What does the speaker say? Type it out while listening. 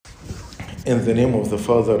In the name of the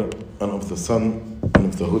Father, and of the Son, and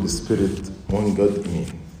of the Holy Spirit, one God,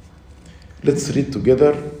 Amen. Let's read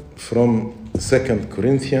together from 2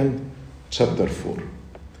 Corinthians chapter 4.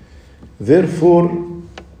 Therefore,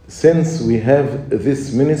 since we have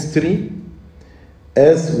this ministry,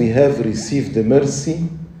 as we have received the mercy,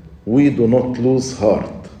 we do not lose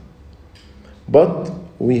heart. But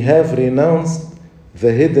we have renounced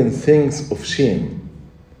the hidden things of shame,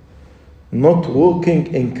 not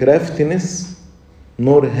walking in craftiness,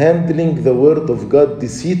 nor handling the word of God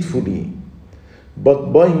deceitfully,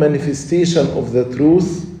 but by manifestation of the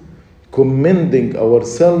truth, commending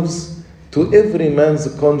ourselves to every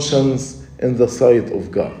man's conscience in the sight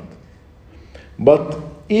of God. But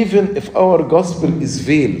even if our gospel is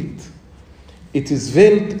veiled, it is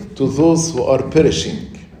veiled to those who are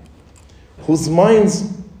perishing, whose minds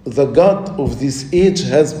the God of this age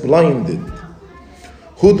has blinded,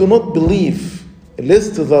 who do not believe,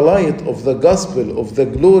 lest the light of the gospel of the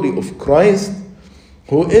glory of Christ,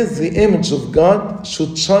 who is the image of God,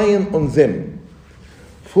 should shine on them.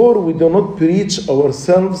 For we do not preach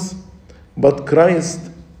ourselves, but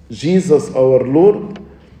Christ Jesus our Lord,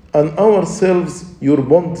 and ourselves your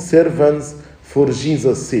bond servants for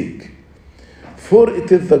Jesus' sake. For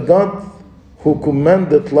it is the God who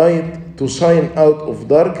commanded light to shine out of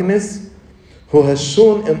darkness, who has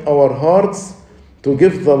shone in our hearts to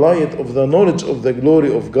give the light of the knowledge of the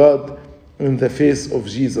glory of God in the face of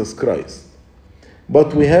Jesus Christ.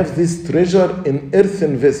 But we have this treasure in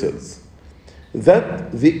earthen vessels,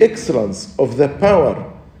 that the excellence of the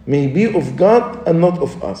power may be of God and not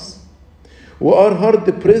of us. We are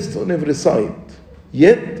hard pressed on every side,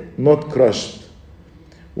 yet not crushed.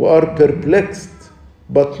 We are perplexed,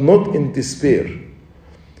 but not in despair,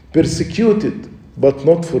 persecuted, but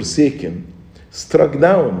not forsaken, struck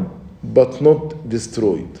down, but not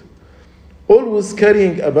destroyed. Always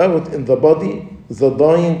carrying about in the body the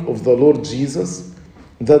dying of the Lord Jesus,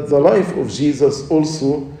 that the life of Jesus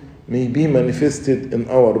also may be manifested in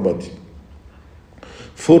our body.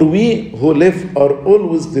 For we who live are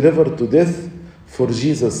always delivered to death for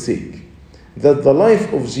Jesus' sake, that the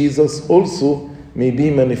life of Jesus also may be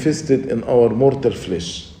manifested in our mortal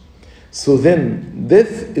flesh. So then,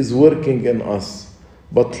 death is working in us,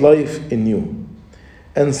 but life in you.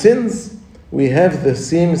 And since we have the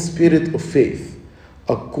same spirit of faith,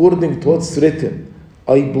 according to what's written,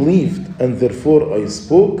 I believed and therefore I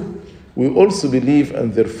spoke, we also believe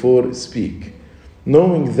and therefore speak,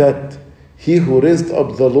 knowing that he who raised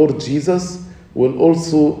up the Lord Jesus will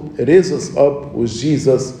also raise us up with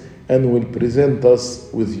Jesus and will present us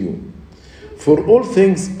with you. For all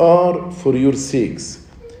things are for your sakes,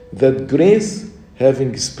 that grace,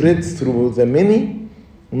 having spread through the many,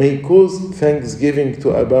 may cause thanksgiving to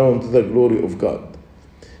abound to the glory of God.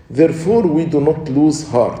 Therefore we do not lose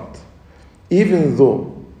heart. Even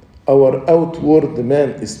though our outward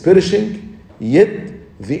man is perishing, yet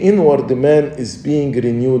the inward man is being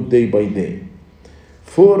renewed day by day.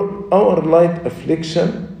 For our light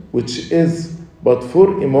affliction, which is but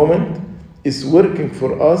for a moment, is working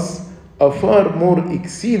for us a far more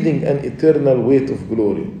exceeding and eternal weight of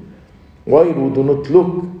glory, while we do not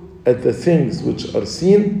look at the things which are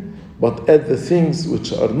seen, but at the things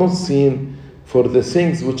which are not seen. For the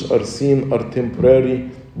things which are seen are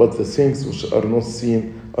temporary, but the things which are not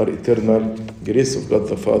seen are eternal. Grace of God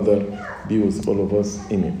the Father be with all of us.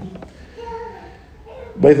 Amen.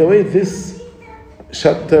 By the way, this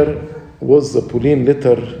chapter was the Pauline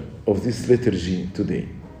letter of this liturgy today.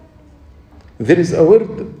 There is a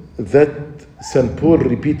word that St. Paul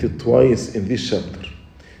repeated twice in this chapter.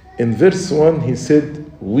 In verse 1, he said,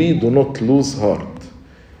 we do not lose heart.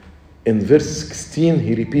 In verse 16,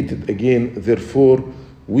 he repeated again, therefore,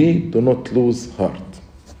 we do not lose heart.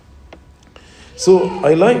 So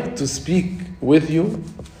I like to speak with you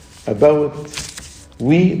about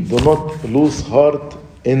we do not lose heart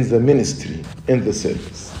in the ministry, in the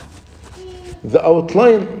service. The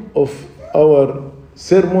outline of our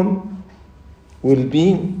sermon will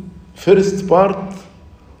be, first part,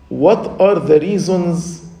 what are the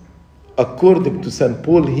reasons according to St.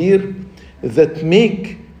 Paul here, that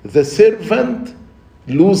make the servant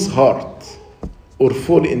lose heart or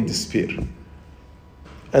fall in despair.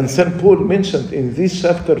 And St. Paul mentioned in this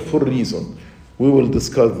chapter 4 reasons. We will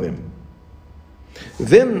discuss them.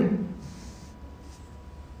 Then,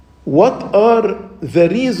 what are the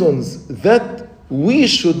reasons that we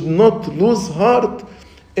should not lose heart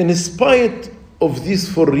in spite of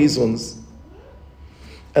these 4 reasons?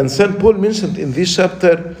 And St. Paul mentioned in this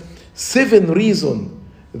chapter 7 reasons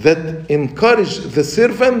that encourage the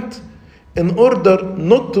servant in order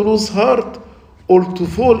not to lose heart or to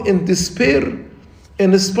fall in despair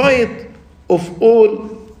in spite of all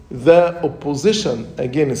the opposition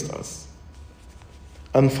against us.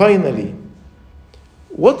 And finally,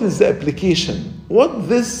 what is the application? What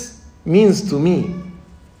this means to me?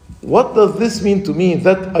 What does this mean to me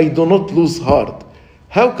that I do not lose heart?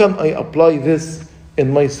 How can I apply this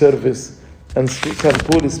in my service? And St.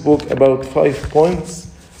 Paul spoke about 5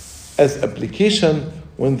 points as application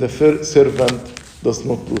when the servant does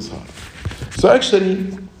not lose heart. So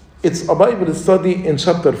actually, it's a Bible study in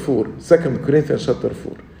chapter 4, 2 Corinthians chapter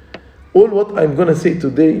 4. All what I'm going to say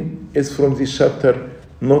today is from this chapter,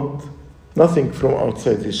 nothing from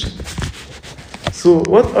outside this chapter. So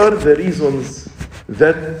what are the reasons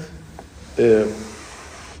that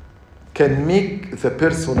can make the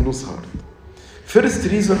person lose heart? First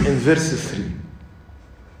reason in verse 3.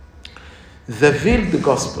 The veiled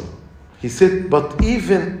gospel. He said, but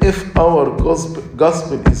even if our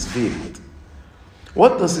gospel is veiled.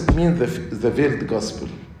 What does it mean, the veiled gospel?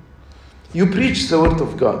 You preach the word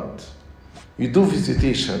of God. You do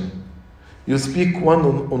visitation. You speak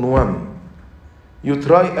one-on-one. You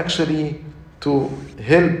try actually to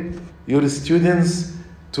help your students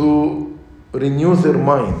to renew their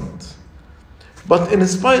mind. But in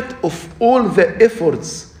spite of all the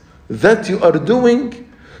efforts that you are doing,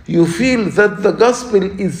 you feel that the gospel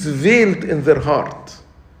is veiled in their heart.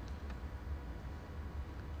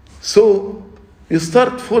 So you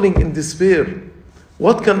start falling in despair.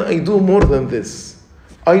 What can I do more than this?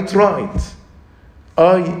 I tried.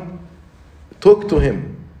 I talked to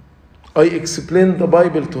him. I explained the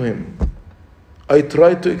Bible to him. I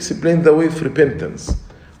tried to explain the way of repentance.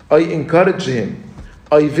 I encouraged him.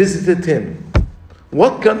 I visited him.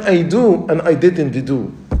 What can I do and I didn't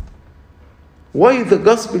do? Why the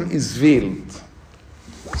gospel is veiled?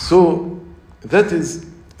 So that is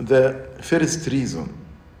the first reason.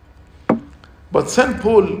 But St.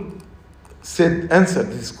 Paul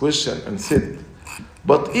answered this question and said,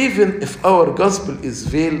 but even if our gospel is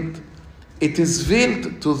veiled, it is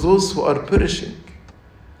veiled to those who are perishing.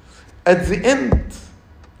 At the end,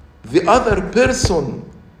 the other person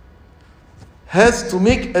has to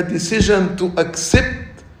make a decision to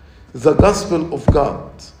accept the gospel of God,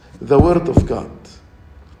 the word of God.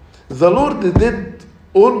 The Lord did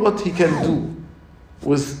all what he can do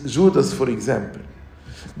with Judas, for example.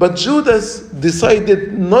 But Judas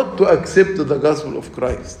decided not to accept the gospel of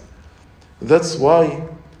Christ. That's why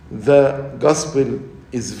the gospel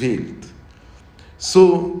is veiled.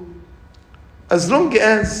 So, as long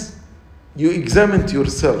as you examined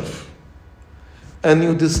yourself and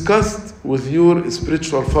you discussed with your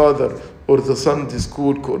spiritual father or the Sunday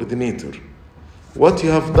school coordinator what you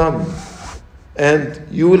have done, and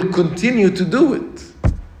you will continue to do it,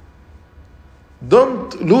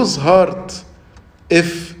 don't lose heart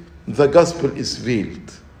if the gospel is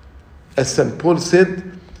veiled. As St. Paul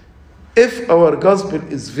said, if our gospel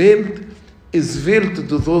is veiled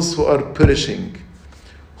to those who are perishing,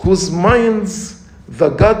 whose minds the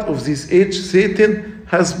God of this age, Satan,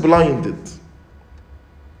 has blinded.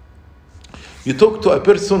 You talk to a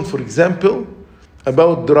person, for example,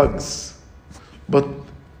 about drugs, but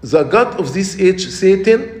the God of this age,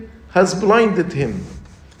 Satan, has blinded him.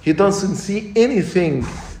 He doesn't see anything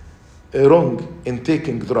wrong in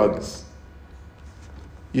taking drugs.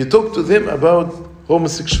 You talk to them about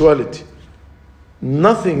homosexuality.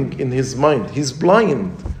 Nothing in his mind. He's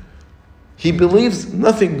blind. He believes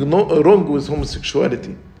nothing wrong with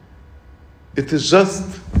homosexuality. It is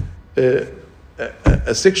just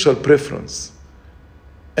a sexual preference.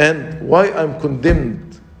 And why I'm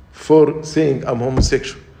condemned for saying I'm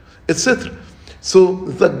homosexual, etc. So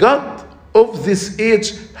the God of this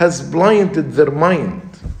age has blinded their mind,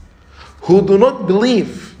 who do not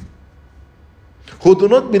believe, who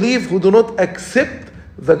do not accept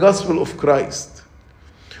the gospel of Christ.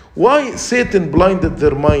 Why Satan blinded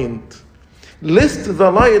their mind? Lest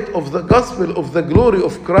the light of the gospel of the glory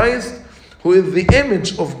of Christ, who is the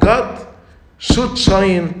image of God, should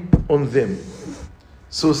shine on them.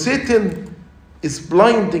 So Satan is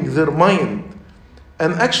blinding their mind.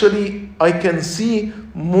 And actually, I can see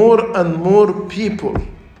more and more people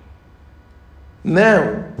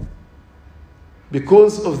now,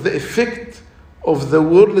 because of the effect of the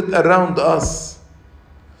world around us,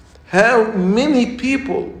 how many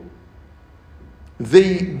people,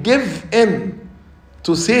 they give in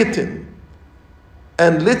to Satan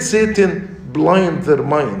and let Satan blind their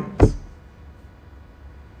mind.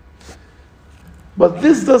 But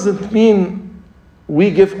this doesn't mean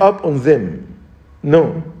we give up on them.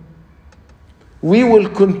 No. We will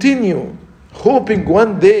continue hoping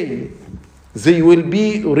one day they will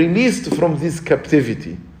be released from this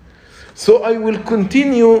captivity. So I will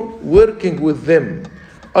continue working with them.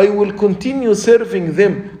 I will continue serving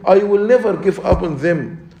them. I will never give up on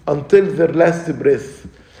them until their last breath.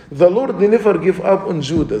 The Lord never gave up on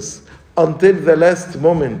Judas until the last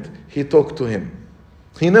moment he talked to him.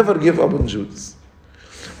 He never gave up on Judas.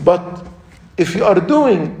 But if you are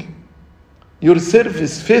doing your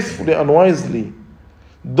service faithfully and wisely,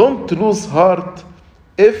 don't lose heart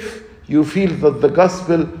if you feel that the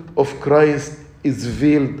gospel of Christ is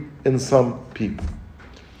veiled in some people.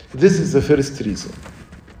 This is the first reason.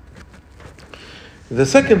 The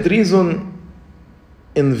second reason,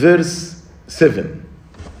 in verse 7,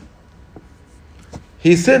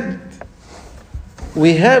 he said,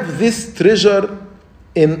 we have this treasure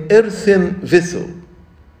in earthen vessel.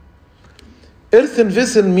 Earthen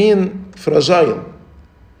vessel means fragile,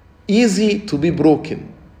 easy to be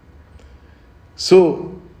broken.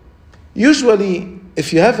 So, usually,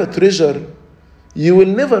 if you have a treasure, you will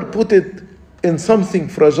never put it in something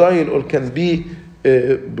fragile or can be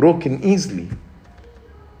broken easily.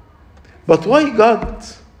 But why God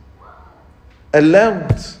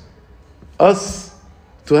allowed us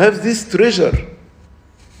to have this treasure,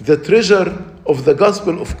 the treasure of the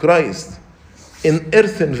gospel of Christ, in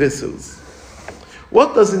earthen vessels?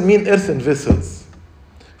 What does it mean, earthen vessels?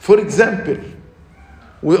 For example,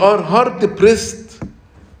 we are hard pressed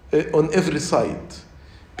on every side.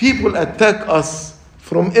 People attack us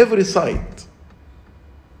from every side.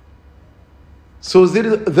 So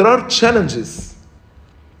there are challenges.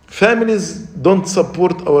 Families don't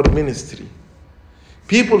support our ministry.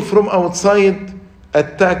 People from outside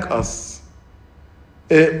attack us.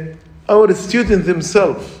 Our students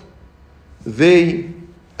themselves, they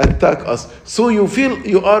attack us. So you feel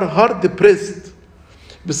you are hard pressed.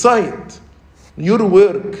 Besides, your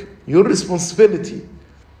work, your responsibility.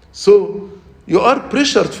 So you are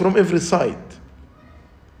pressured from every side.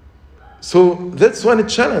 So that's one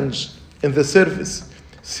challenge in the service.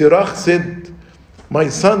 Sirach said, my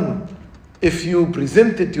son, if you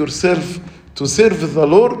presented yourself to serve the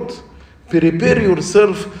Lord, prepare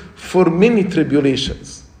yourself for many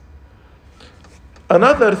tribulations.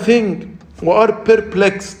 Another thing, we are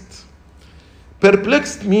perplexed.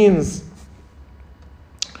 Perplexed means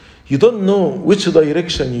you don't know which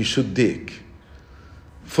direction you should take.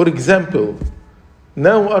 For example,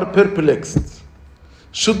 now we are perplexed.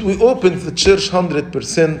 Should we open the church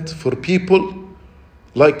 100% for people,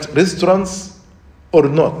 like restaurants, or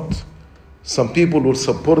not? Some people will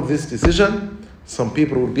support this decision, some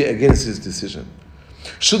people will be against this decision.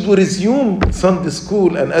 Should we resume Sunday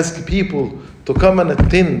school and ask people to come and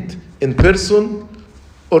attend in person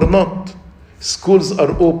or not? Schools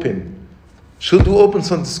are open. Should we open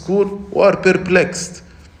Sunday school? We are perplexed.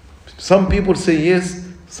 Some people say yes,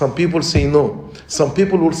 some people say no. Some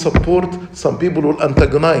people will support, some people will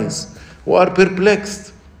antagonize. We are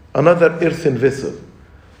perplexed. Another earthen vessel.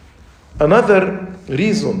 Another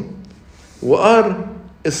reason, we are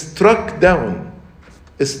struck down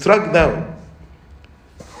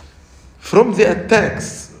from the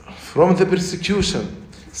attacks, from the persecution.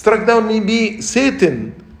 Struck down, maybe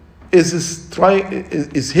Satan is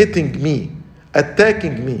hitting me,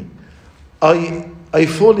 attacking me. I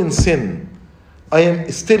fall in sin. I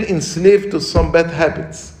am still enslaved to some bad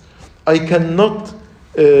habits. I cannot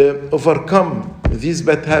overcome these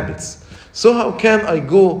bad habits. So how can I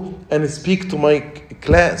go and speak to my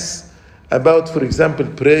class about, for example,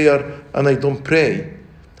 prayer and I don't pray?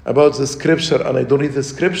 About the scripture and I don't read the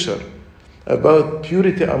scripture? About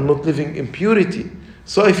purity, I'm not living in purity.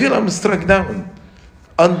 So I feel I'm struck down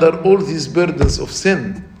under all these burdens of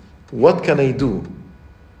sin. What can I do?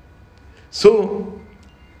 So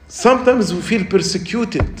sometimes we feel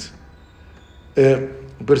persecuted.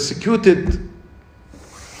 Persecuted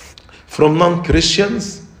from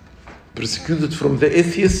non-Christians, persecuted from the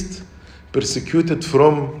atheists, persecuted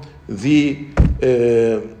from the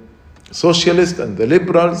socialists and the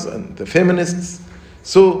liberals and the feminists.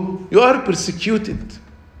 So you are persecuted.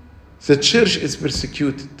 The church is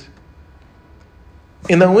persecuted.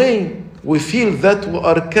 In a way, we feel that we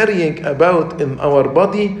are carrying about in our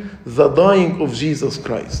body the dying of Jesus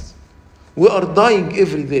Christ. We are dying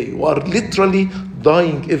every day. We are literally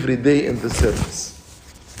dying every day in the service.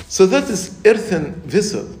 So that is earthen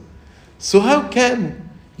vessel. So how can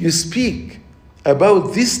you speak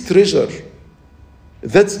about this treasure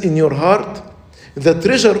that's in your heart, the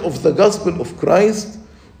treasure of the gospel of Christ,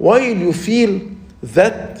 while you feel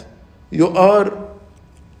that you are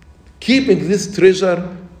keeping this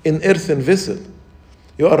treasure in earthen vessel?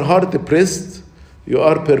 You are hard pressed, you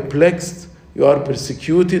are perplexed, you are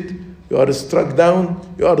persecuted, you are struck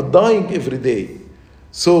down, you are dying every day.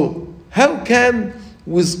 So how can,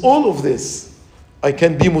 with all of this, I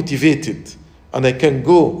can be motivated and I can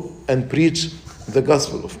go and preach the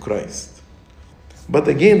gospel of Christ. But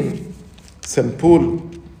again, St. Paul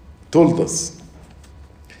told us,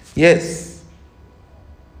 yes,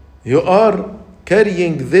 you are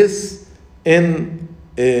carrying this in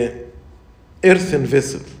an earthen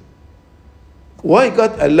vessel. Why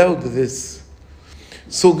God allowed this?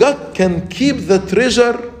 So God can keep the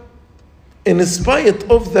treasure in spite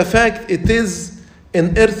of the fact it is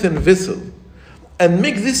an earthen vessel, and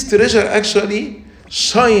make this treasure actually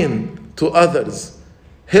shine to others,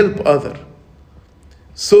 help others.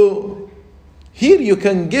 So here you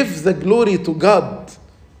can give the glory to God,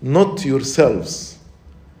 not to yourselves.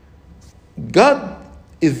 God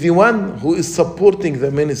is the one who is supporting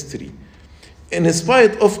the ministry. In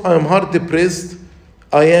spite of I am hard depressed,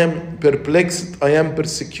 I am perplexed, I am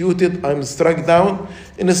persecuted, I am struck down,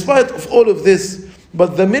 in spite of all of this,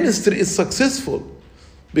 but the ministry is successful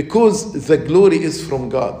because the glory is from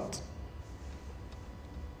God.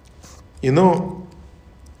 You know,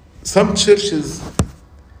 some churches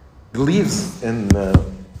believes in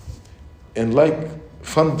like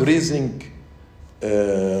fundraising,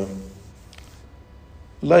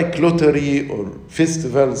 like lottery or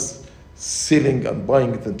festivals, selling and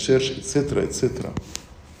buying the church, etc., etc.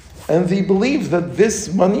 And they believe that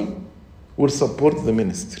this money will support the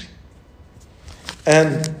ministry.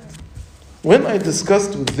 And when I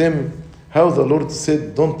discussed with them how the Lord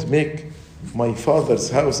said, don't make my Father's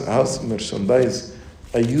house a house of merchandise,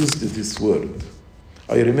 I used this word.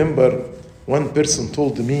 I remember one person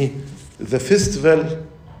told me, the festival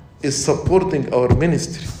is supporting our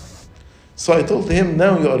ministry. So I told him,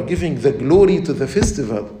 now you are giving the glory to the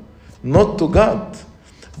festival, not to God.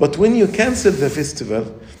 But when you cancel the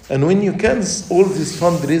festival, and when you cancel all these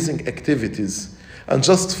fundraising activities, and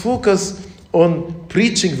just focus on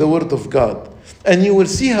preaching the word of God, and you will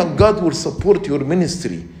see how God will support your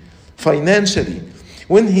ministry financially.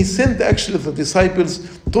 When he sent actually the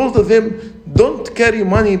disciples, told them, don't carry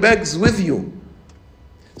money bags with you.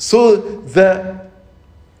 So the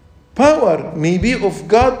power may be of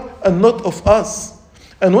God and not of us.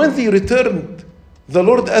 And when they returned, the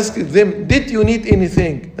Lord asked them, did you need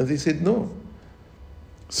anything? And they said, no.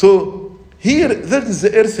 So here, that is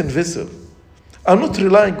the earthen vessel. I'm not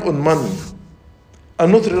relying on money.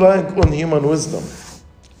 I'm not relying on human wisdom.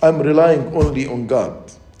 I'm relying only on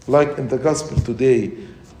God. Like in the gospel today,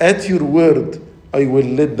 at your word, I will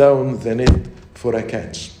let down the net for a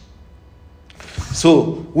catch.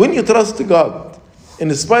 So when you trust God,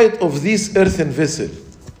 in spite of this earthen vessel,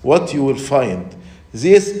 what you will find is,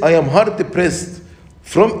 yes, I am hard pressed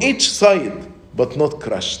from each side, but not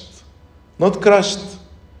crushed. Not crushed.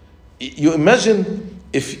 You imagine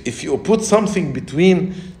if you put something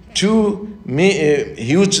between two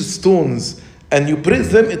huge stones and you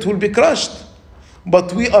press them, it will be crushed.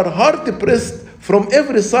 But we are hard pressed from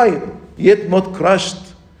every side, yet not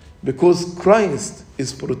crushed, because Christ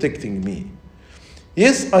is protecting me.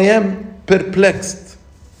 Yes, I am perplexed.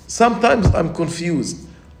 Sometimes I'm confused.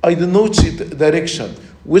 I don't know which direction,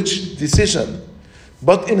 which decision.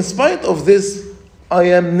 But in spite of this, I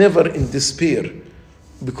am never in despair,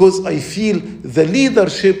 because I feel the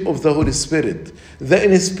leadership of the Holy Spirit, the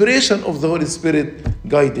inspiration of the Holy Spirit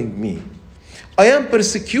guiding me. I am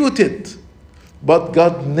persecuted, but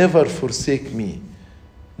God never forsake me.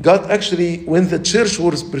 God actually, when the church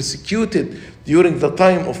was persecuted during the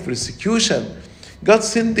time of persecution, God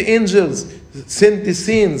sent the angels, sent the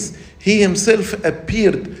saints. He himself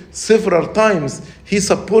appeared several times. He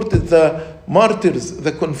supported the martyrs,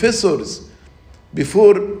 the confessors,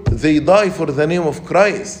 before they die for the name of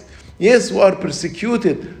Christ. Yes, we are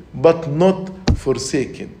persecuted, but not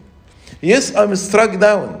forsaken. Yes, I'm struck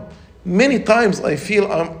down. Many times I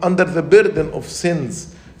feel I'm under the burden of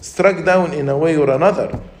sins, struck down in a way or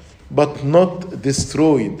another, but not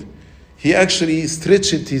destroyed. He actually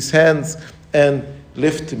stretched his hands and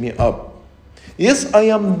lifted me up. Yes, I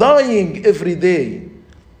am dying every day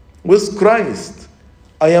with Christ.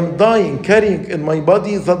 I am dying, carrying in my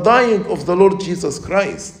body the dying of the Lord Jesus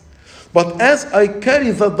Christ. But as I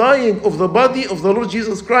carry the dying of the body of the Lord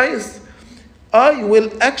Jesus Christ, I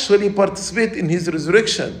will actually participate in his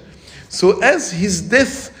resurrection. So as his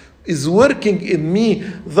death is working in me,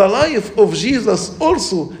 the life of Jesus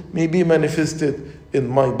also may be manifested in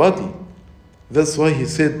my body. That's why he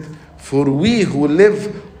said, for we who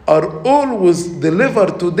live are always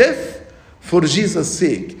delivered to death for Jesus'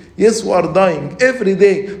 sake. Yes, we are dying every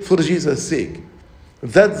day for Jesus' sake.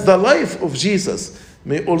 That the life of Jesus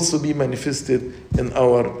may also be manifested in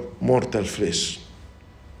our mortal flesh.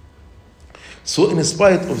 So in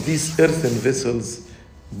spite of these earthen vessels,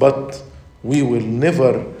 but we will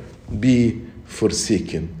never be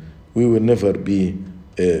forsaken. we will never be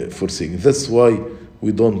forsaken. That's why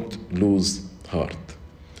we don't lose heart.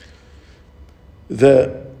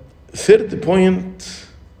 The third point,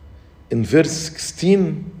 in verse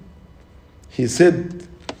 16, he said,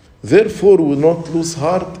 therefore we will not lose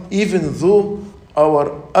heart, even though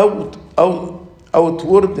our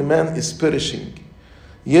outward man is perishing,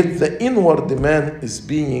 yet the inward man is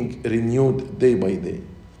being renewed day by day.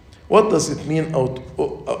 What does it mean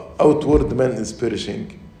outward man is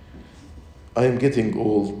perishing? I am getting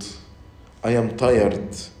old. I am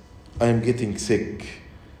tired. I am getting sick.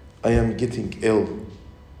 I am getting ill.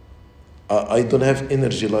 I don't have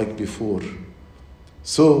energy like before.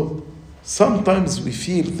 So sometimes we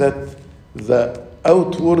feel that the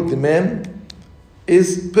outward man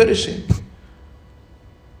is perishing.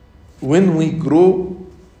 When we grow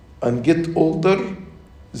and get older,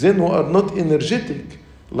 then we are not energetic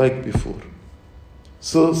like before.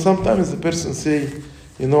 So sometimes the person say,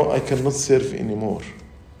 I cannot serve anymore.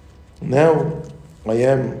 Now I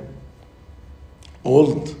am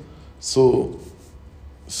old, so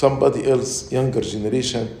somebody else, younger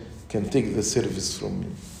generation, can take the service from me.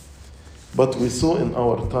 But we saw in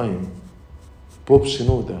our time, Pope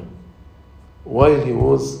Shenouda, while he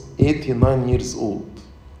was 89 years old,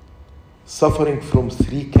 suffering from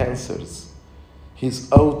 3 cancers, his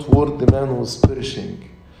outward man was perishing.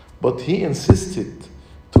 But he insisted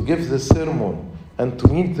to give the sermon and to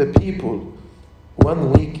meet the people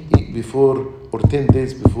 1 week before or 10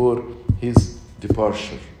 days before his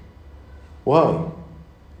departure. Why?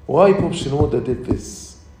 Why Pope Shenouda did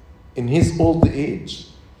this? In his old age,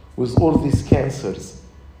 with all these cancers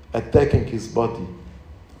attacking his body,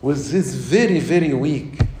 with this very, very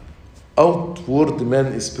weak outward man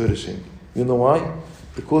is perishing. You know why?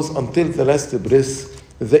 Because until the last breath,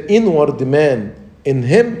 the inward man in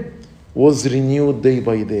him was renewed day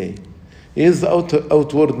by day. Yes, the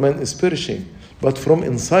outward man is perishing, but from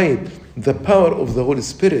inside, the power of the Holy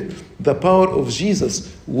Spirit, the power of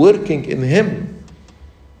Jesus working in him.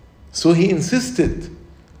 So he insisted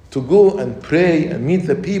to go and pray and meet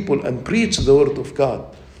the people and preach the word of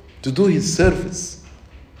God, to do his service.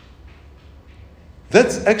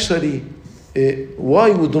 That's actually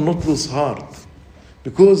why we do not lose heart,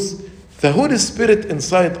 because the Holy Spirit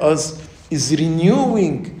inside us is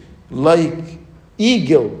renewing like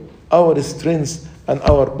eagle our strength and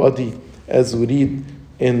our body, as we read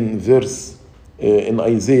in verse in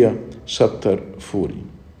Isaiah chapter 40.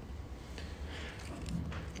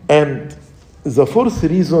 And the fourth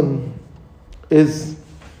reason is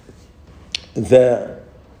the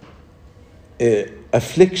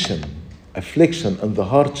affliction and the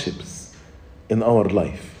hardships in our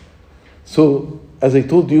life. So, as I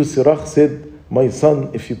told you, Sirach said, my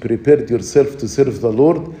son, if you prepared yourself to serve the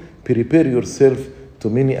Lord, prepare yourself to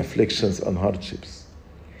many afflictions and hardships.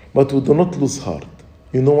 But we do not lose heart.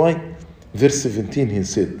 You know why? Verse 17, he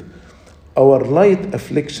said, our light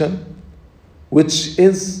affliction, which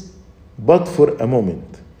is but for a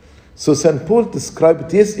moment. So St. Paul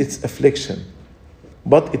described, yes, it's affliction,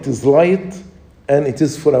 but it is light and it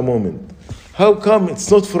is for a moment. How come it's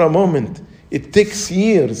not for a moment? It takes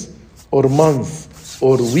years or months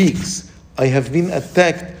or weeks. I have been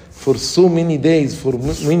attacked for so many days, for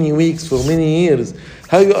many weeks, for many years.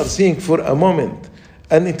 How you are saying for a moment?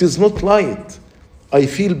 And it is not light. I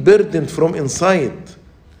feel burdened from inside.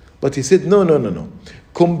 But he said, no.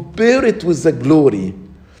 Compare it with the glory.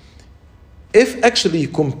 If actually you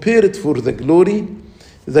compare it for the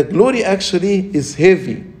glory actually is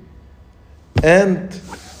heavy. And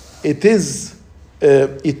it is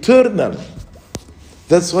eternal.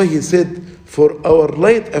 That's why he said, for our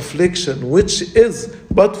light affliction, which is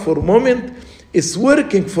but for a moment, is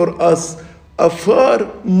working for us a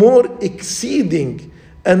far more exceeding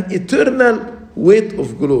and eternal weight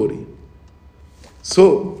of glory.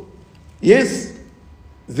 So, yes,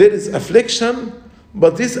 there is affliction,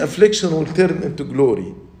 but this affliction will turn into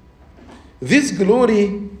glory. This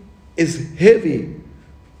glory is heavy,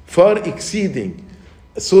 far exceeding.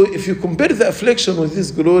 So if you compare the affliction with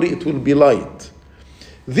this glory, it will be light.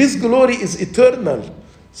 This glory is eternal.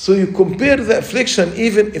 So you compare the affliction,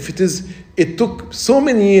 even if it took so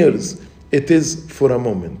many years, it is for a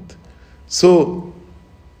moment. So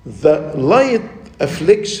the light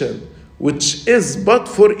affliction, which is but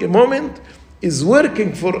for a moment, is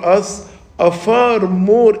working for us a far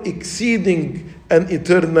more exceeding and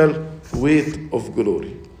eternal weight of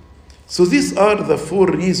glory. So these are the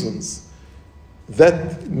 4 reasons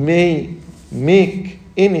that may make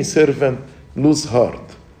any servant lose heart.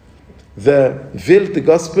 The veiled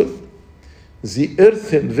gospel, the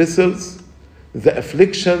earthen vessels, the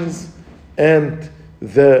afflictions, and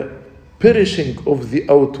the perishing of the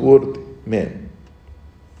outward man.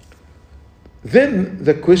 Then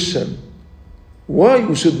the question, why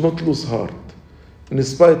we should not lose heart in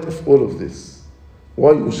spite of all of this?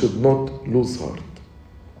 Why we should not lose heart?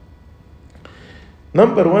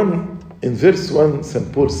 Number one, in verse 1,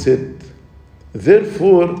 St. Paul said,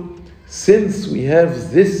 therefore, since we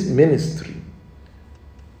have this ministry,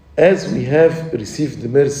 as we have received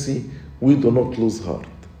mercy, we do not lose heart.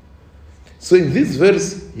 So in this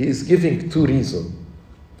verse, he is giving two reasons.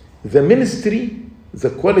 The ministry, the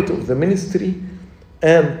quality of the ministry,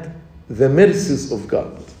 and the mercies of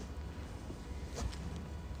God.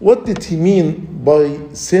 What did he mean by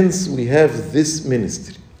since we have this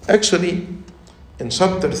ministry? Actually, in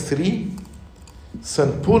chapter 3,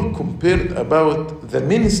 St. Paul compared about the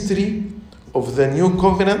ministry of the new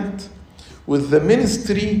covenant with the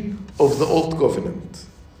ministry of the old covenant,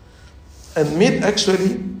 and made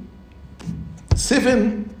actually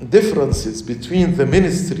 7 differences between the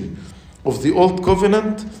ministry of the old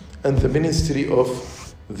covenant and the ministry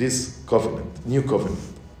of this covenant, new covenant.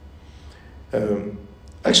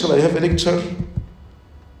 Actually, I have a lecture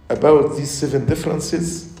about these 7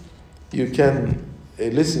 differences. You can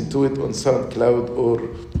listen to it on SoundCloud or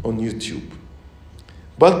on YouTube.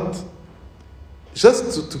 But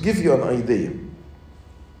just to give you an idea,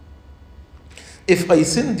 if I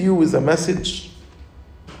send you with a message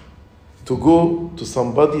to go to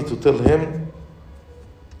somebody to tell him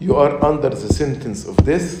you are under the sentence of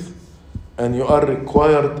death and you are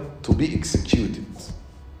required to be executed,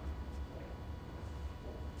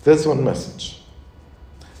 that's one message.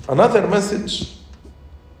 Another message,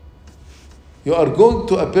 you are going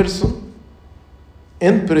to a person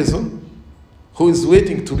in prison who is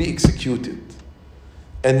waiting to be executed,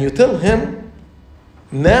 and you tell him,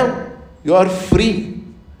 now you are free,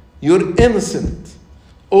 you're innocent,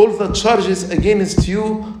 all the charges against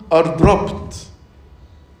you are dropped,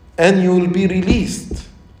 and you will be released,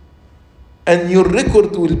 and your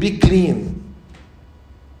record will be clean.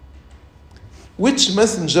 Which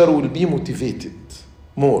messenger will be motivated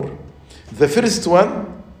more? The first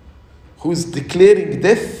one, who is declaring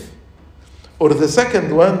death, or the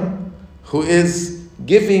second one, who is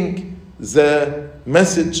giving the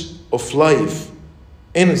message of life,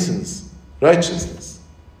 innocence, righteousness?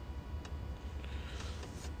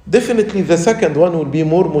 Definitely the second one will be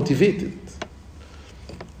more motivated.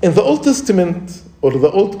 In the Old Testament or the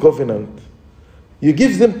Old Covenant, you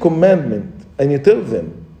give them commandment and you tell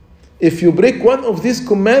them, if you break one of these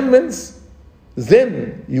commandments,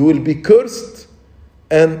 then you will be cursed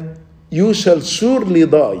and you shall surely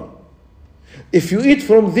die. If you eat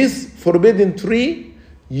from this forbidden tree,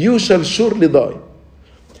 you shall surely die.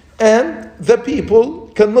 And the people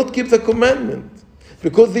cannot keep the commandment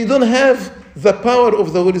because they don't have the power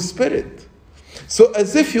of the Holy Spirit. So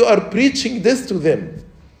as if you are preaching this to them,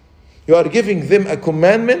 you are giving them a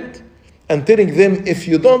commandment and telling them, if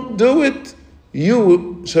you don't do it,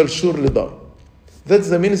 you shall surely die. That's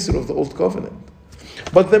the ministry of the Old Covenant.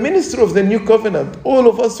 But the ministry of the New Covenant, all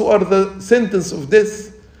of us who are the sentence of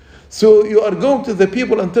death. So you are going to the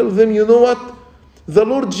people and tell them, you know what? The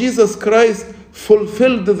Lord Jesus Christ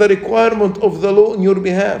fulfilled the requirement of the law on your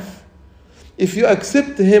behalf. If you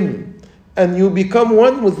accept Him and you become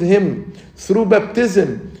one with Him through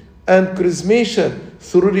baptism and chrismation,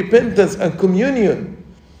 through repentance and communion,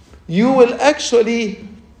 you will actually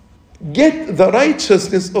get the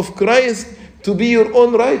righteousness of Christ to be your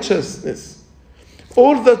own righteousness.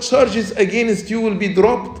 All the charges against you will be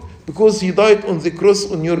dropped because He died on the cross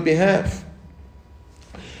on your behalf.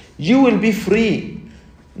 You will be free.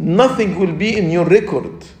 Nothing will be in your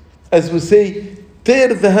record. As we say,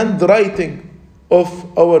 tear the handwriting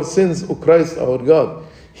of our sins, O Christ our God.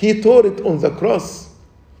 He tore it on the cross.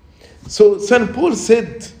 So St. Paul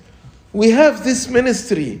said, we have this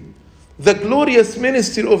ministry, the glorious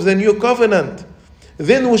ministry of the New Covenant.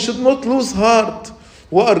 Then we should not lose heart.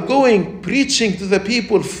 We are going, preaching to the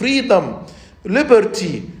people freedom,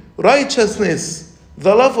 liberty, righteousness,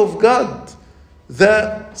 the love of God,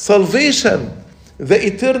 the salvation, the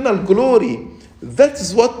eternal glory. That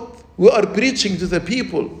is what we are preaching to the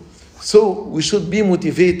people. So we should be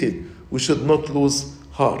motivated. We should not lose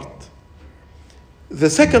heart. The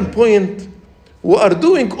second point, we are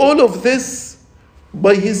doing all of this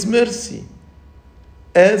by His mercy,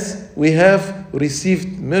 as we have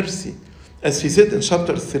received mercy. As he said in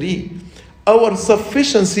chapter 3, our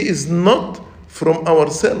sufficiency is not from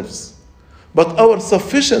ourselves, but our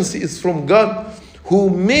sufficiency is from God, who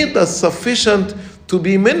made us sufficient to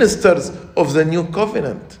be ministers of the new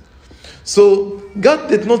covenant. So God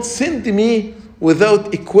did not send me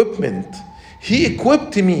without equipment. He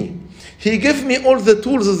equipped me. He gave me all the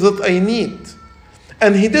tools that I need.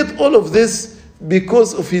 And he did all of this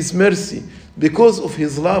because of his mercy, because of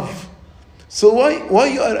his love. So why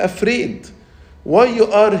you are afraid? Why you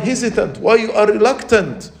are hesitant? Why you are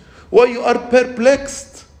reluctant? Why you are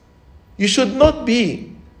perplexed? You should not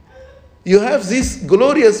be. You have this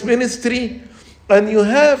glorious ministry, and you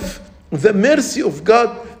have the mercy of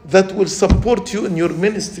God that will support you in your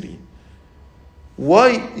ministry.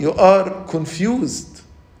 Why you are confused?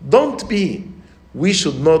 Don't be. We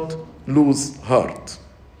should not lose heart.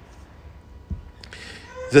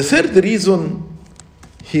 The third reason,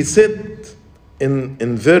 he said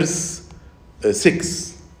in verse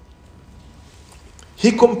 6,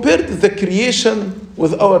 he compared the creation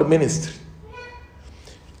with our ministry.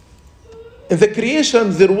 In the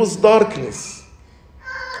creation there was darkness,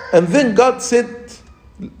 and then God said,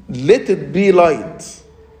 let it be light.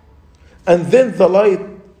 And then the light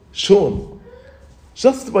shone,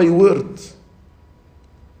 just by word.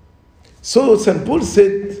 So St. Paul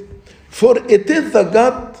said, for it is the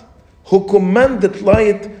God who commanded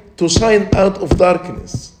light to shine out of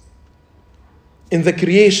darkness. In the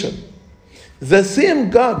creation, the same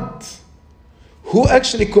God who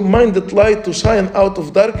actually commanded light to shine out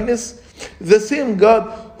of darkness, the same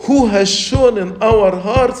God who has shone in our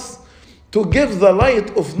hearts to give the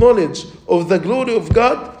light of knowledge of the glory of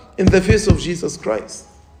God in the face of Jesus Christ.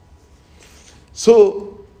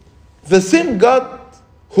 So, the same God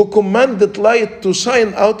who commanded light to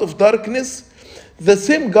shine out of darkness, the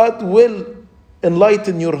same God will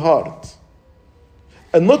enlighten your heart.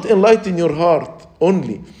 And not enlighten your heart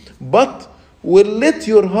only, but will let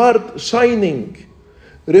your heart shining,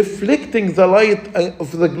 reflecting the light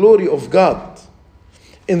of the glory of God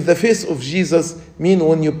in the face of Jesus. Mean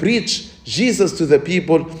when you preach Jesus to the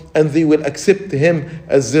people, and they will accept him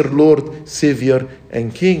as their Lord, Savior,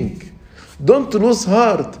 and King. Don't lose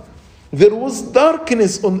heart. There was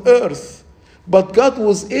darkness on earth, but God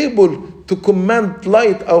was able to command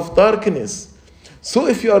light out of darkness. So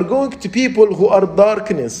if you are going to people who are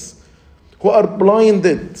darkness, who are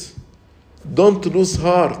blinded, don't lose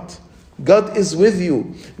heart. God is with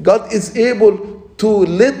you. God is able to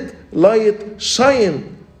let light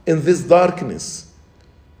shine in this darkness.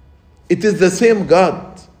 It is the same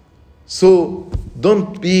God. So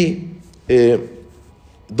don't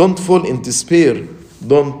fall in despair.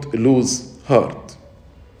 Don't lose heart.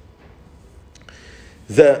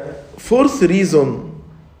 The fourth reason,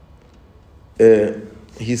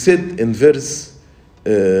 he said in verse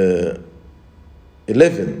 11,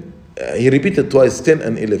 he repeated twice, 10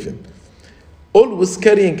 and 11. Always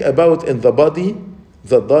carrying about in the body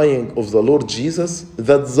the dying of the Lord Jesus,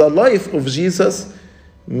 that the life of Jesus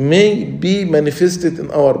may be manifested in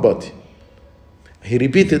our body. He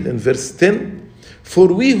repeated in verse 10, for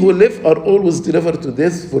we who live are always delivered to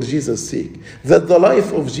death for Jesus' sake, that the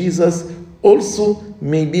life of Jesus also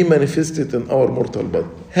may be manifested in our mortal body.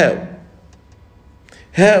 How?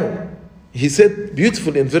 How? He said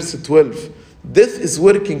beautifully in verse 12, death is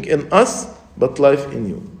working in us, but life in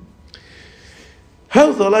you.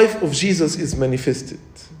 How the life of Jesus is manifested?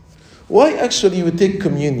 Why actually we take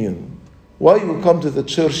communion? Why we come to the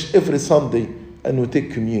church every Sunday and we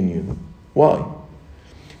take communion? Why?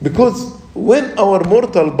 Because when our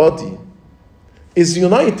mortal body is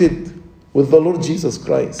united with the Lord Jesus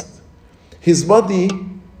Christ, his body,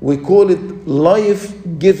 we call it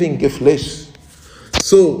life-giving flesh.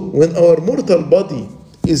 So when our mortal body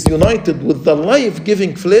is united with the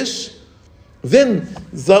life-giving flesh, then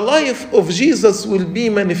the life of Jesus will be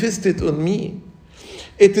manifested on me.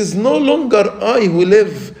 It is no longer I who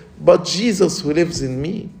live, but Jesus who lives in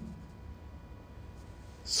me.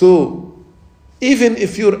 So, even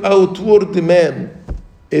if your outward man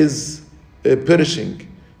is perishing,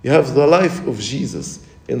 you have the life of Jesus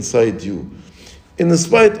inside you. In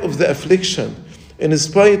spite of the affliction, in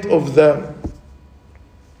spite of the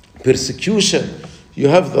persecution, you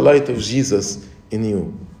have the light of Jesus in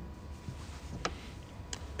you.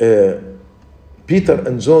 Peter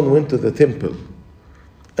and John went to the temple,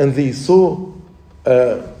 and they saw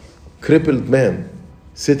a crippled man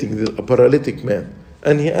sitting there, a paralytic man,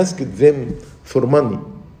 and he asked them for money.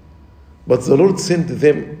 But the Lord sent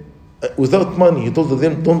them without money. He told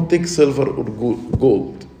them, don't take silver or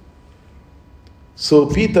gold. So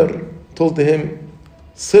Peter told him,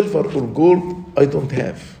 silver or gold I don't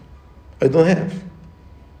have. I don't have.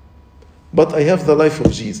 But I have the life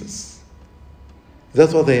of Jesus.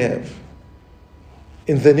 That's what I have.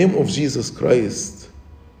 In the name of Jesus Christ,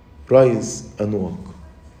 rise and walk.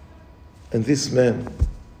 And this man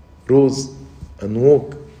rose and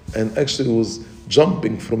walked and actually was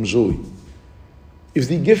jumping from joy. If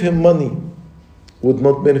they give him money, would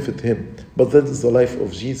not benefit him. But that is the life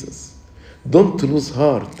of Jesus. Don't lose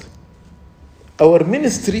heart. Our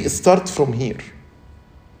ministry starts from here.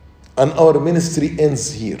 And our ministry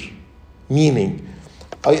ends here. Meaning,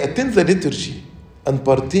 I attend the liturgy and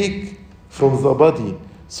partake from the body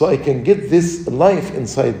so I can get this life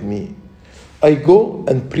inside me. I go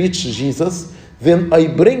and preach Jesus, then I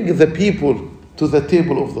bring the people to the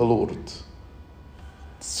table of the Lord.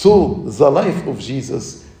 So the life of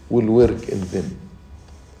Jesus will work in them.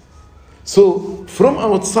 So from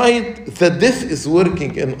outside, the death is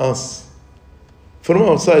working in us. From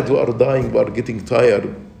outside, we are dying, we are getting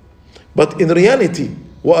tired. But in reality,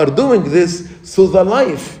 we are doing this so the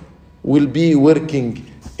life will be working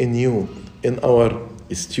in you, in our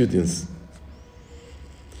students.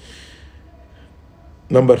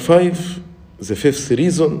 Number 5, the fifth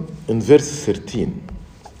reason, in verse 13.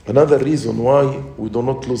 Another reason why we do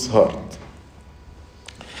not lose heart.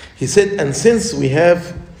 He said, and since we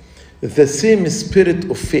have the same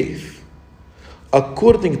spirit of faith,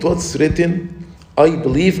 according to what's written, I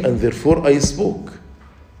believe and therefore I spoke.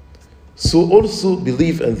 So also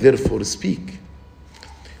believe and therefore speak.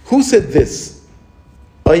 Who said this?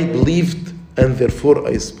 I believed and therefore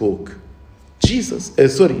I spoke.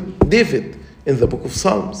 David in the book of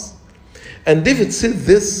Psalms. And David said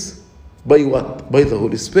this by what? By the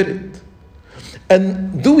Holy Spirit.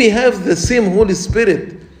 And do we have the same Holy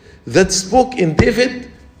Spirit that spoke in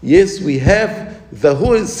David? Yes, we have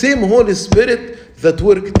the same Holy Spirit that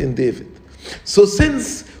worked in David. So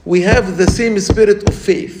since we have the same spirit of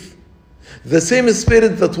faith, the same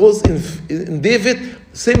spirit that was in David,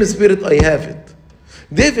 same spirit I have it.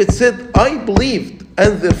 David said, I believed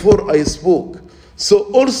and therefore I spoke.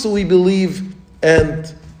 So also we believe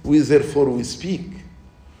and therefore we speak.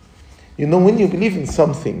 You know, when you believe in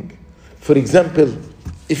something, for example,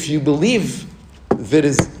 if you believe there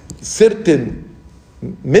is certain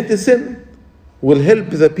medicine will help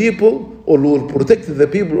the people or will protect the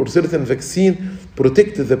people, or certain vaccine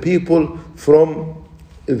protect the people from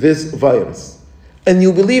this virus, and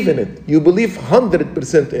you believe in it, you believe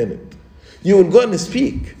 100% in it, you will go and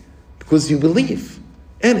speak because you believe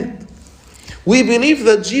in it. We believe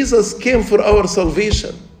that Jesus came for our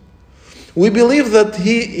salvation. We believe that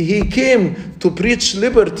he came to preach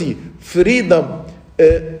liberty, freedom,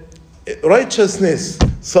 righteousness,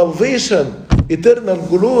 salvation, eternal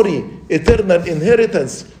glory, eternal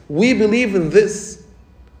inheritance. We believe in this.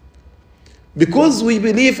 Because we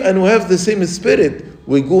believe and we have the same spirit,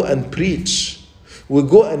 we go and preach. We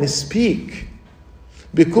go and speak.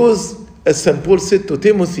 Because, as St. Paul said to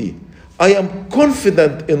Timothy, I am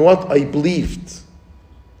confident in what I believed.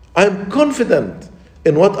 I am confident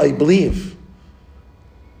in what I believe.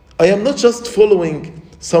 I am not just following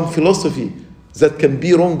some philosophy that can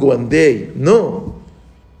be wrong one day. No.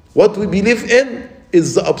 What we believe in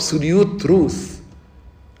is the absolute truth.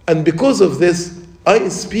 And because of this, I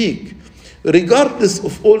speak, regardless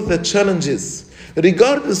of all the challenges,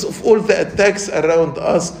 regardless of all the attacks around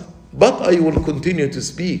us, but I will continue to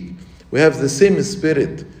speak. We have the same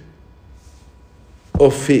spirit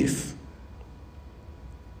of faith.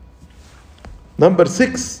 Number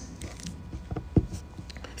 6,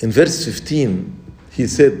 in verse 15, he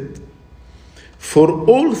said, for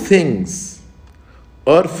all things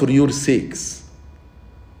are for your sakes.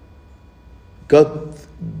 God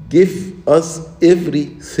give us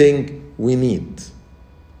everything we need.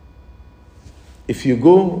 If you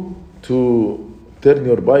go to turn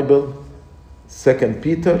your Bible, 2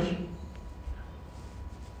 Peter,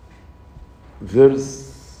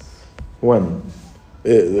 verse 1,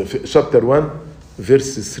 chapter 1,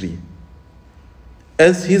 verse 3.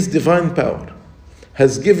 As his divine power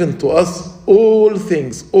has given to us all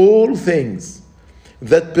things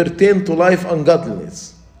that pertain to life and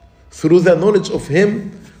godliness, through the knowledge of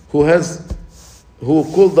him who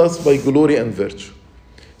called us by glory and virtue.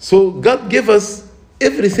 So God gave us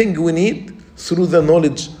everything we need through the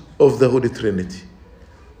knowledge of the Holy Trinity.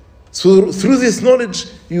 So through this knowledge,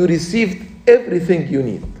 you received everything you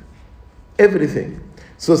need. Everything.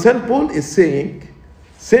 So St. Paul is saying,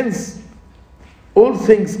 since all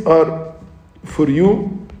things are for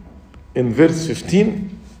you, in verse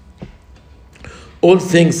 15, all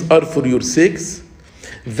things are for your sakes,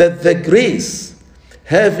 that the grace,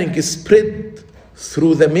 having spread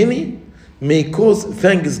through the many, may cause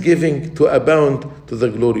thanksgiving to abound to the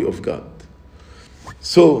glory of God.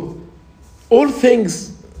 So, all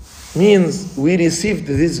things means we received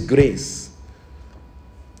this grace.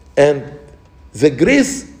 And the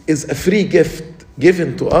grace is a free gift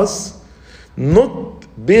given to us, not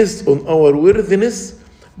based on our worthiness,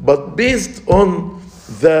 but based on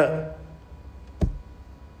the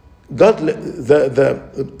God,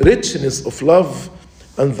 the richness of love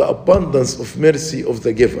and the abundance of mercy of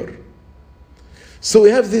the giver. So we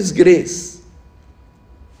have this grace.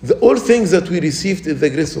 All things that we received is the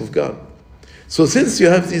grace of God. So since you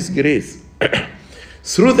have this grace,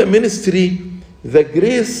 through the ministry, the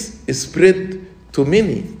grace is spread to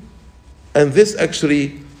many. And this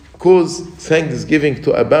actually caused thanksgiving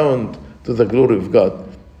to abound to the glory of God.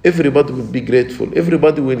 Everybody will be grateful.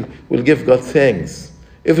 Everybody will give God thanks.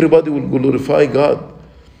 Everybody will glorify God.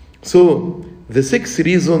 So the sixth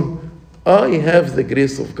reason, I have the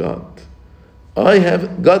grace of God.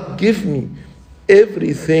 God give me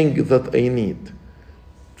everything that I need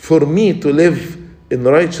for me to live in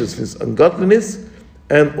righteousness and godliness,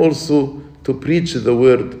 and also to preach the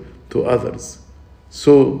word to others.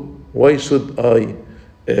 So why should I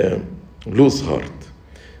lose heart?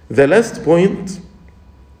 The last point,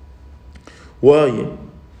 why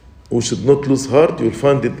we should not lose heart, you'll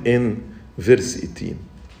find it in verse 18.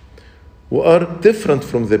 We are different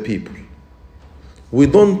from the people. We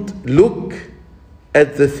don't look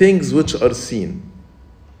at the things which are seen.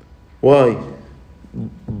 Why?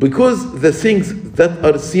 Because the things that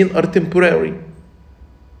are seen are temporary.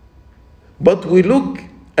 But we look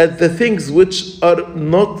at the things which are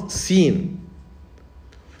not seen,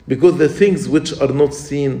 because the things which are not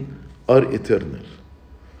seen are eternal.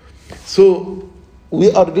 So we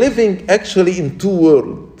are living actually in two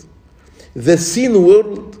worlds, the seen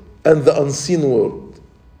world and the unseen world.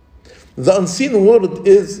 The unseen world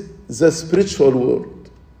is the spiritual world.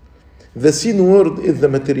 The seen world is the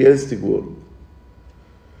materialistic world.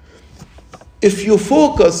 If you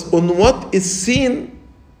focus on what is seen,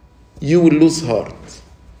 you will lose heart.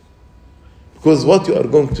 Because what you are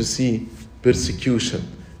going to see, persecution,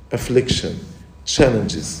 affliction,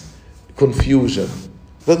 challenges, confusion,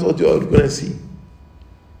 that's what you are going to see.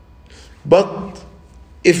 But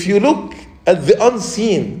if you look at the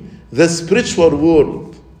unseen, the spiritual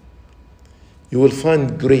world, you will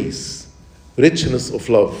find grace, richness of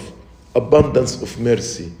love, abundance of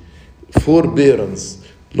mercy, forbearance,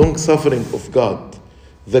 long-suffering of God,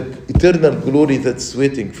 the eternal glory that's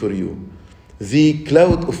waiting for you, the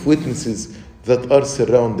cloud of witnesses that are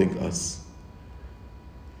surrounding us.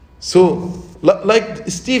 So, like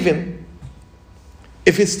Stephen,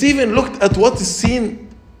 if Stephen looked at what is seen,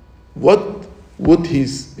 what would he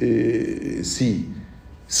see?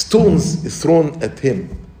 Stones thrown at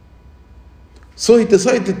him. So he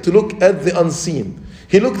decided to look at the unseen.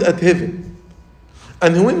 He looked at heaven.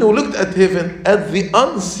 And when he looked at heaven, at the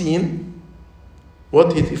unseen,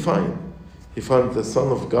 what did he find? He found the Son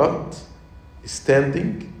of God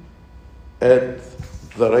standing at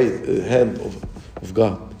the right hand of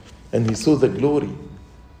God. And he saw the glory.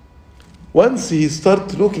 Once he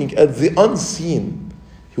started looking at the unseen,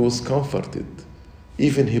 he was comforted.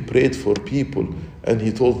 Even he prayed for people and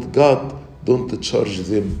he told God, don't charge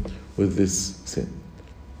them with this sin.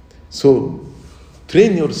 So,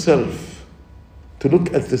 train yourself to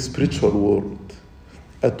look at the spiritual world,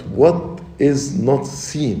 at what is not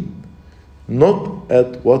seen, not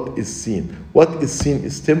at what is seen. What is seen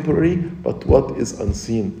is temporary, but what is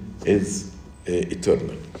unseen is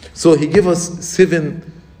eternal. So he gave us 7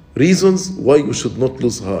 reasons why you should not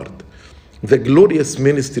lose heart. The glorious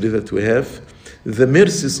ministry that we have, the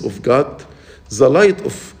mercies of God, the light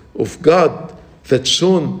of God that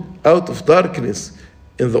shone out of darkness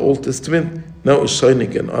in the Old Testament now is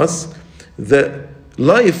shining in us, the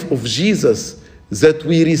life of Jesus that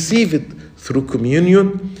we receive it through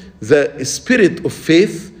communion, the spirit of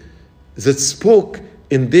faith that spoke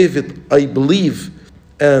in David, I believe,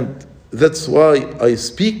 and that's why I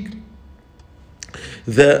speak,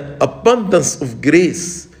 the abundance of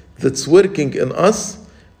grace that's working in us,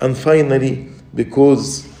 and finally,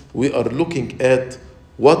 because we are looking at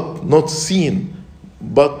what not seen,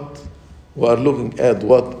 but we are looking at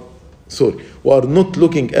we are not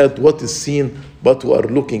looking at what is seen, but we are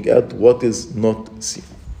looking at what is not seen.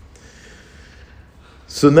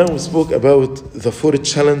 So now we spoke about the 4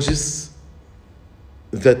 challenges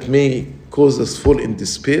that may cause us fall in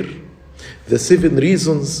despair, the 7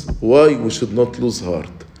 reasons why we should not lose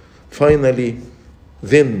heart. Finally,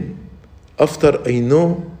 then, after I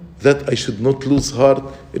know that I should not lose heart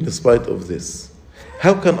in spite of this,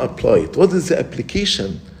 how can I apply it? What is the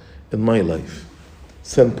application in my life?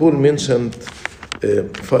 St. Paul mentioned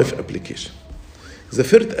 5 applications. The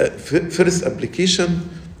first application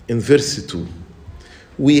in verse 2.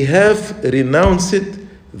 We have renounced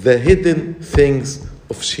the hidden things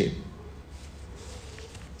of shame.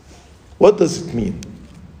 What does it mean?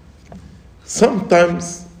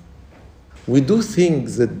 Sometimes we do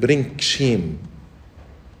things that bring shame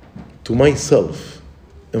to myself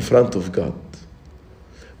in front of God.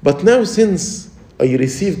 But now, since I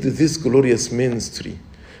received this glorious ministry,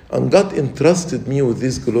 and God entrusted me with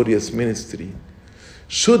this glorious ministry,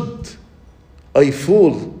 should I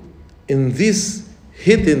fall in these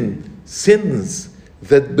hidden sins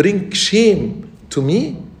that bring shame to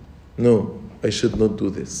me? No, I should not do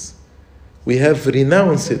this. We have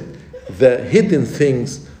renounced the hidden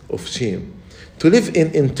things of shame. To live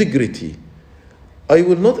in integrity, I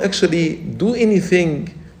will not actually do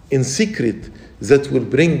anything in secret that will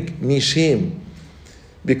bring me shame.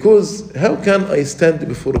 Because how can I stand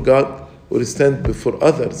before God or stand before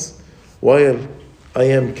others while I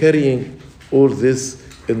am carrying all this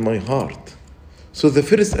in my heart? So the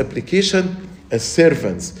first application, as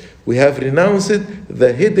servants, we have renounced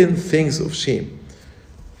the hidden things of shame.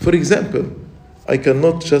 For example, I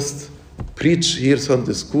cannot just preach here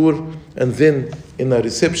Sunday school and then in a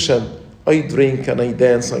reception I drink and I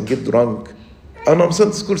dance and get drunk and I'm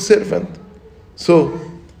Sunday school servant. So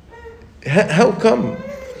how come?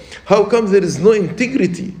 How come there is no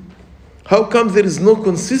integrity? How come there is no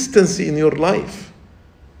consistency in your life?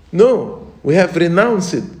 No, we have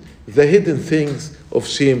renounced the hidden things of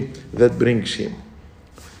shame that bring shame.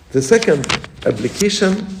 The second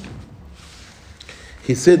application,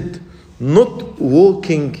 he said, not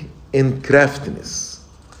walking in craftiness.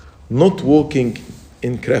 Not walking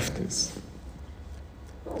in craftiness.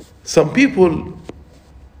 Some people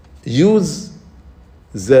use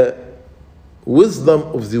the wisdom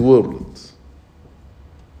of the world.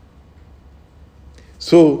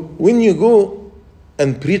 So when you go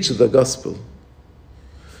and preach the gospel,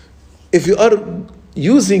 if you are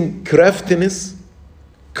using craftiness,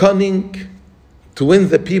 cunning to win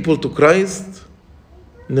the people to Christ,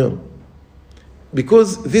 no.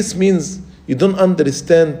 Because this means you don't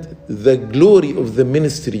understand the glory of the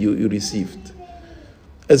ministry you received.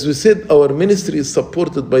 As we said, our ministry is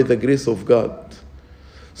supported by the grace of God.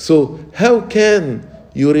 So how can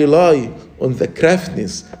you rely on the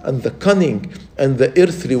craftiness and the cunning and the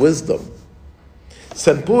earthly wisdom?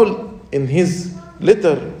 St. Paul, in his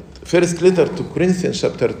letter, first letter to Corinthians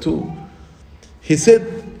chapter 2, he said,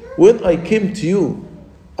 when I came to you,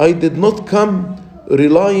 I did not come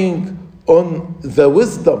relying on the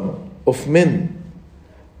wisdom of men,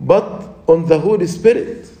 but on the Holy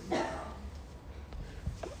Spirit.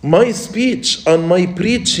 My speech and my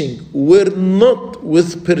preaching were not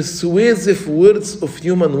with persuasive words of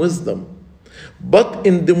human wisdom, but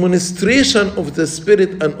in demonstration of the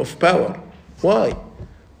Spirit and of power. Why?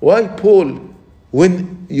 Why, Paul,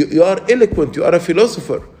 when you are eloquent, you are a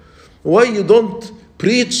philosopher, why you don't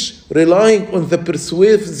preach relying on the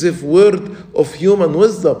persuasive word of human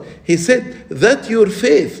wisdom? He said that your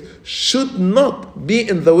faith should not be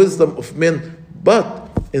in the wisdom of men, but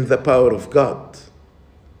in the power of God.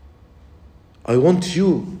 I want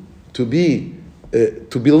you to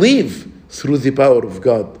believe through the power of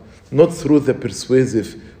God, not through the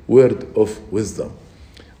persuasive word of wisdom.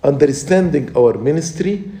 Understanding our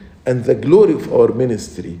ministry and the glory of our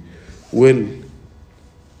ministry will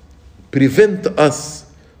prevent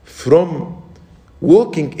us from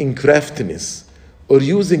walking in craftiness or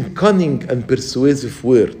using cunning and persuasive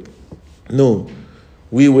word. No,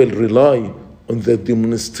 we will rely on the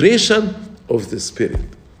demonstration of the Spirit.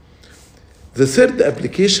 The third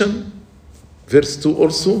application, verse 2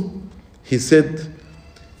 also, he said,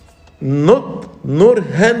 nor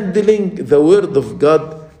handling the word of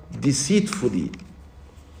God deceitfully.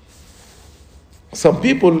 Some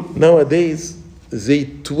people nowadays, they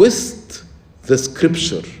twist the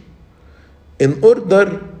scripture in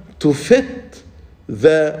order to fit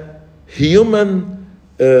the human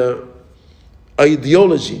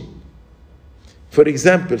ideology. For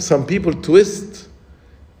example, some people twist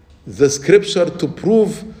the scripture to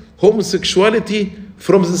prove homosexuality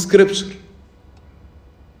from the scripture.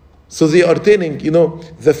 So they are telling,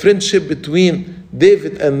 the friendship between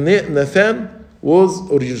David and Nathan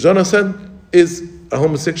or Jonathan is a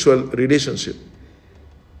homosexual relationship.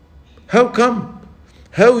 How come?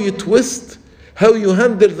 How you twist, how you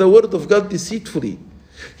handle the word of God deceitfully.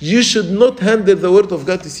 You should not handle the word of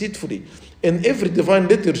God deceitfully. In every divine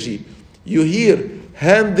liturgy, you hear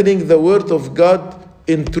handling the word of God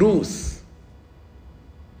in truth.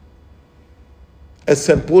 As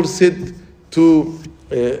St. Paul said to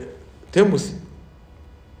Timothy,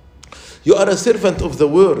 you are a servant of the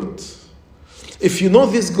word. If you know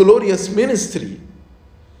this glorious ministry,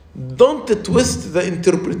 don't twist the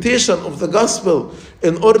interpretation of the gospel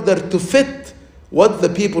in order to fit what the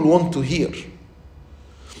people want to hear.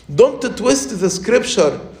 Don't twist the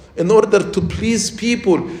scripture in order to please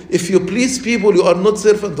people. If you please people, you are not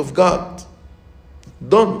servant of God.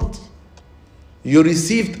 Don't. You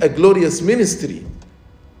received a glorious ministry.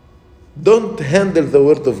 Don't handle the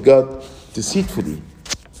word of God deceitfully.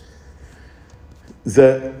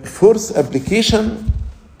 The fourth application,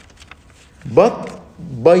 but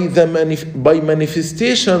by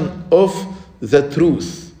manifestation of the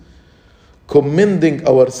truth, commending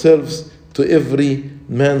ourselves to every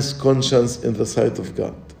man's conscience in the sight of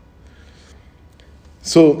God.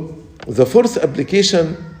 So the fourth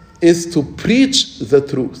application is to preach the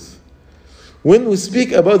truth. When we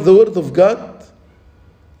speak about the word of God,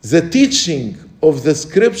 the teaching of the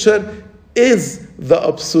scripture is the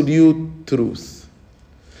absolute truth.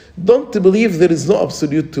 Don't believe there is no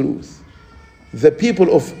absolute truth. The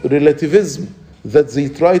people of relativism, that they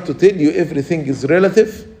try to tell you everything is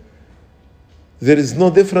relative, there is no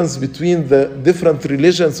difference between the different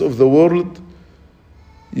religions of the world.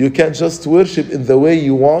 You can just worship in the way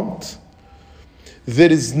you want.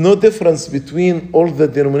 There is no difference between all the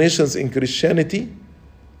denominations in Christianity.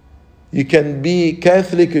 You can be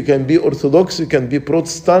Catholic, you can be Orthodox, you can be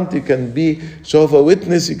Protestant, you can be Jehovah's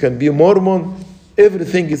Witness, you can be Mormon.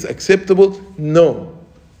 Everything is acceptable. No,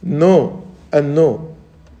 no, and no.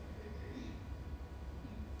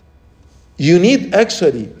 You need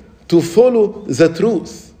actually to follow the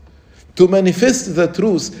truth, to manifest the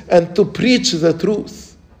truth, and to preach the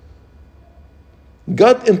truth.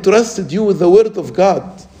 God entrusted you with the word of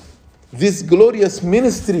God, this glorious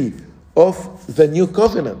ministry of the new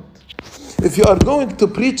covenant. If you are going to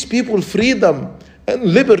preach people freedom and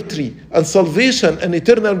liberty and salvation and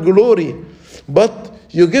eternal glory, but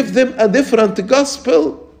you give them a different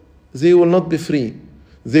gospel, they will not be free.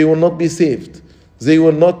 They will not be saved. They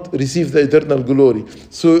will not receive the eternal glory.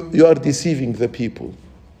 So you are deceiving the people.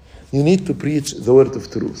 You need to preach the word of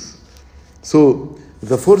truth. So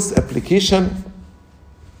the fourth application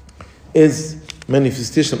is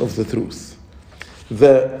manifestation of the truth.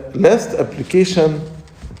 The last application,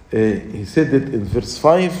 he said it in verse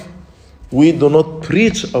 5, we do not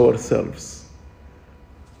preach ourselves,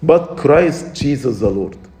 but Christ Jesus the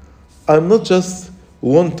Lord. I'm not just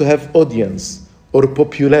want to have audience or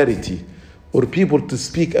popularity or people to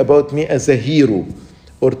speak about me as a hero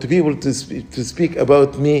or to people to speak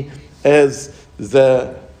about me as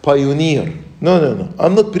the pioneer. No.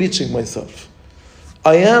 I'm not preaching myself.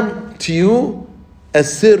 I am to you a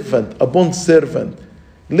servant, a bond servant,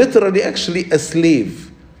 literally actually a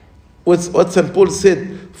slave. What St. Paul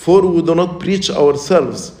said, for we do not preach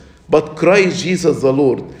ourselves, but Christ Jesus the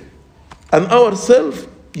Lord. And ourselves,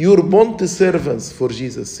 your bond servants for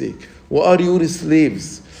Jesus' sake. We are your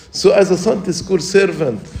slaves. So as a Sunday school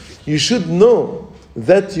servant, you should know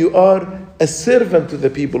that you are a servant to the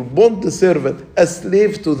people, bond servant, a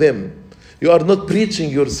slave to them. You are not preaching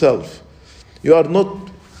yourself. You are not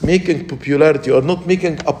making popularity. You are not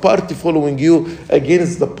making a party following you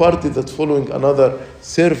against the party that's following another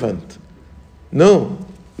servant. No,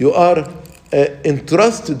 you are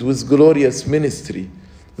entrusted with glorious ministry.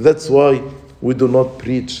 That's why we do not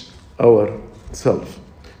preach ourselves.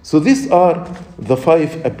 So these are the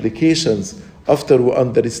 5 applications after we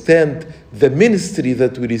understand the ministry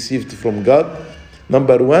that we received from God.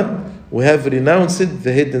 Number 1, we have renounced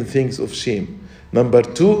the hidden things of shame. Number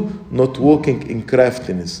 2, not walking in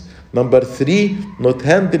craftiness. Number 3, not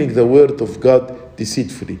handling the word of God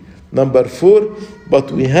deceitfully. Number 4,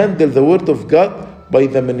 but we handle the word of God by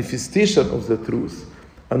the manifestation of the truth.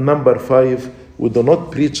 And number 5, we do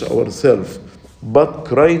not preach ourselves, but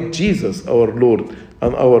Christ Jesus our Lord,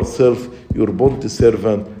 and ourselves your bond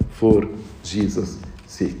servant for Jesus'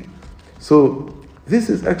 sake. So this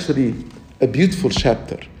is actually a beautiful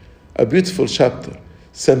chapter. A beautiful chapter.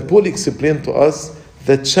 St. Paul explained to us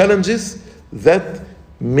the challenges that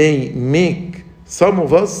may make some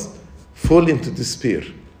of us fall into despair.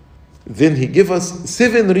 Then he gave us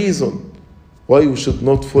 7 reasons why we should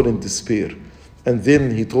not fall in despair. And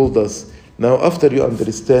then he told us, now after you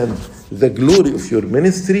understand the glory of your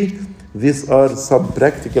ministry, these are some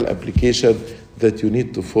practical applications that you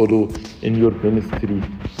need to follow in your ministry.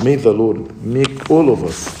 May the Lord make all of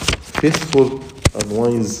us faithful and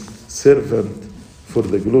wise servant for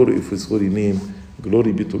the glory of his holy name.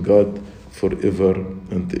 Glory be to God forever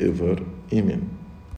and ever. Amen.